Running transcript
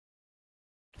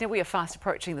Now, we are fast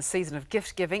approaching the season of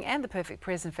gift giving, and the perfect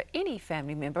present for any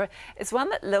family member is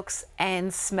one that looks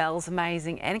and smells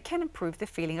amazing and can improve the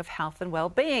feeling of health and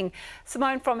well-being.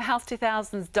 Simone from Health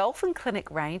 2000's Dolphin Clinic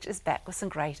range is back with some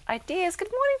great ideas. Good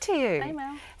morning to you. Hey,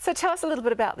 Mel. So tell us a little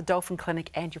bit about the Dolphin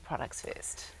Clinic and your products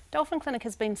first. Dolphin Clinic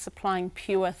has been supplying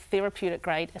pure therapeutic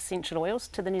grade essential oils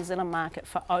to the New Zealand market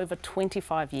for over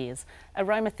 25 years.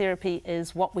 Aromatherapy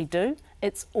is what we do,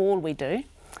 it's all we do.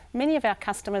 Many of our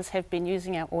customers have been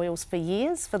using our oils for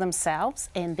years for themselves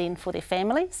and then for their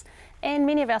families, and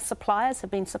many of our suppliers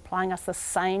have been supplying us the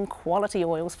same quality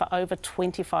oils for over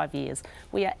 25 years.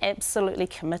 We are absolutely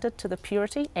committed to the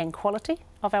purity and quality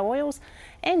of our oils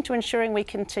and to ensuring we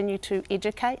continue to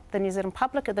educate the New Zealand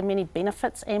public of the many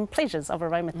benefits and pleasures of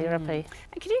aromatherapy.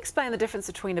 And can you explain the difference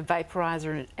between a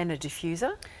vaporizer and a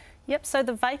diffuser? Yep, so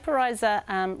the vaporizer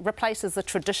replaces the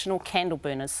traditional candle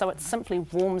burners, so it simply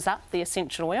warms up the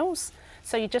essential oils.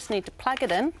 So you just need to plug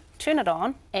it in, turn it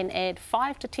on and add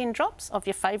 5 to 10 drops of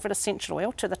your favourite essential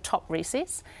oil to the top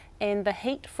recess, and the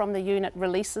heat from the unit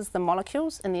releases the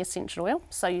molecules in the essential oil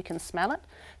so you can smell it.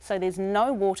 So there's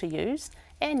no water used,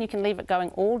 and you can leave it going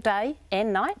all day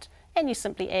and night, and you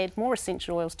simply add more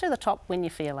essential oils to the top when you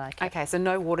feel like it. Okay, so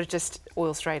no water, just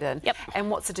oil straight in. Yep. And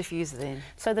what's the diffuser then?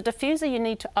 So the diffuser, you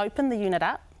need to open the unit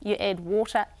up, you add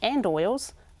water and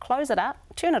oils, close it up,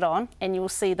 turn it on, and you will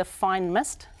see the fine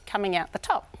mist coming out the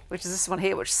top. Which is this one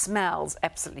here, which smells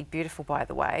absolutely beautiful, by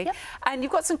the way. Yep. And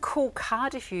you've got some cool car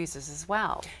diffusers as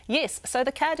well. Yes, so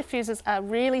the car diffusers are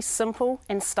really simple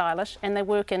and stylish, and they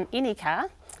work in any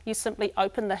car. You simply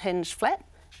open the hinge flap,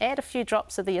 add a few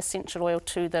drops of the essential oil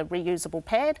to the reusable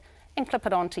pad and clip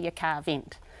it onto your car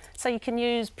vent. So you can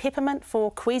use peppermint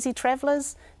for queasy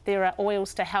travellers. There are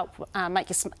oils to help make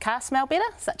your car smell better,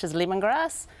 such as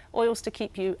lemongrass. Oils to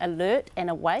keep you alert and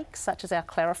awake, such as our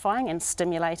clarifying and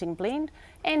stimulating blend.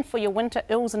 And for your winter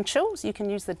ills and chills, you can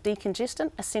use the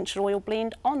decongestant essential oil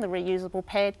blend on the reusable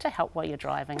pad to help while you're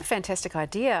driving. Fantastic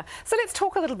idea. So let's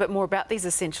talk a little bit more about these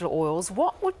essential oils.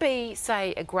 What would be,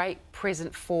 say, a great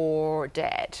present for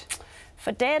Dad?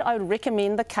 For Dad, I would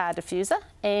recommend the car diffuser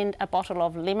and a bottle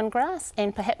of lemongrass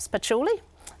and perhaps patchouli.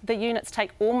 The units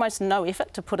take almost no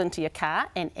effort to put into your car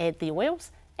and add the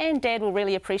oils, and Dad will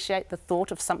really appreciate the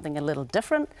thought of something a little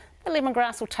different. The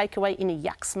lemongrass will take away any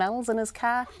yuck smells in his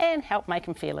car and help make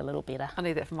him feel a little better. I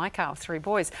need that for my car with 3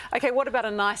 boys. Okay, what about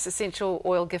a nice essential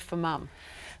oil gift for Mum?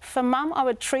 For Mum, I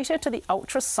would treat her to the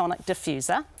ultrasonic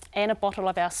diffuser and a bottle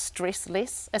of our Stress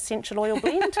Less essential oil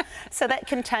blend. So that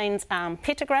contains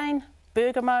petitgrain,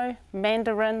 bergamot,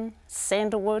 mandarin,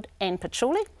 sandalwood and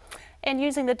patchouli. And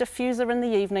using the diffuser in the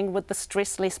evening with the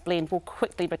Stress Less blend will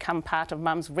quickly become part of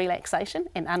Mum's relaxation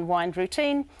and unwind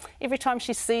routine. Every time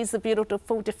she sees the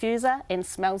beautiful diffuser and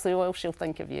smells the oil, she'll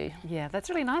think of you. Yeah, that's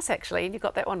really nice actually, and you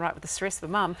got that one right with the stress for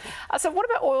Mum. So what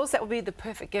about oils that would be the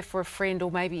perfect gift for a friend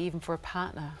or maybe even for a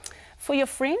partner? For your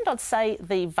friend, I'd say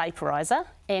the vaporizer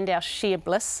and our Sheer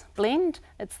Bliss blend.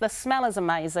 The smell is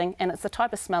amazing, and it's the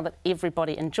type of smell that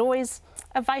everybody enjoys.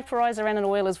 A vaporizer and an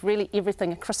oil is really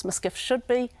everything a Christmas gift should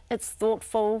be. It's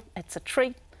thoughtful, it's a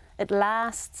treat, it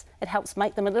lasts, it helps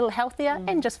make them a little healthier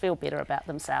and just feel better about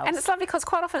themselves. And it's lovely because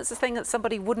quite often it's a thing that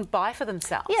somebody wouldn't buy for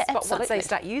themselves. Yeah, but absolutely. once they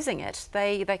start using it,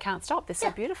 they can't stop. They're so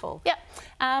beautiful. Yeah,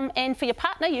 and for your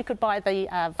partner, you could buy the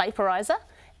vaporizer.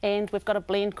 And we've got a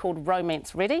blend called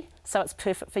Romance Ready, so it's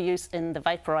perfect for use in the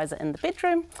vaporizer in the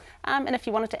bedroom. And if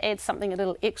you wanted to add something a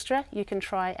little extra, you can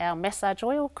try our massage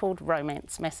oil called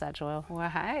Romance Massage Oil.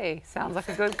 Well, hey, sounds like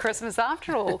a good Christmas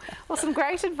after all. Well, some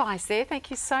great advice there.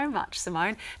 Thank you so much,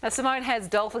 Simone. Now, Simone has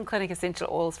Dolphin Clinic essential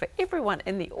oils for everyone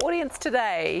in the audience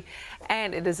today,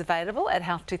 and it is available at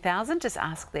Health 2000. Just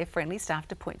ask their friendly staff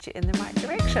to point you in the right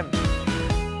direction.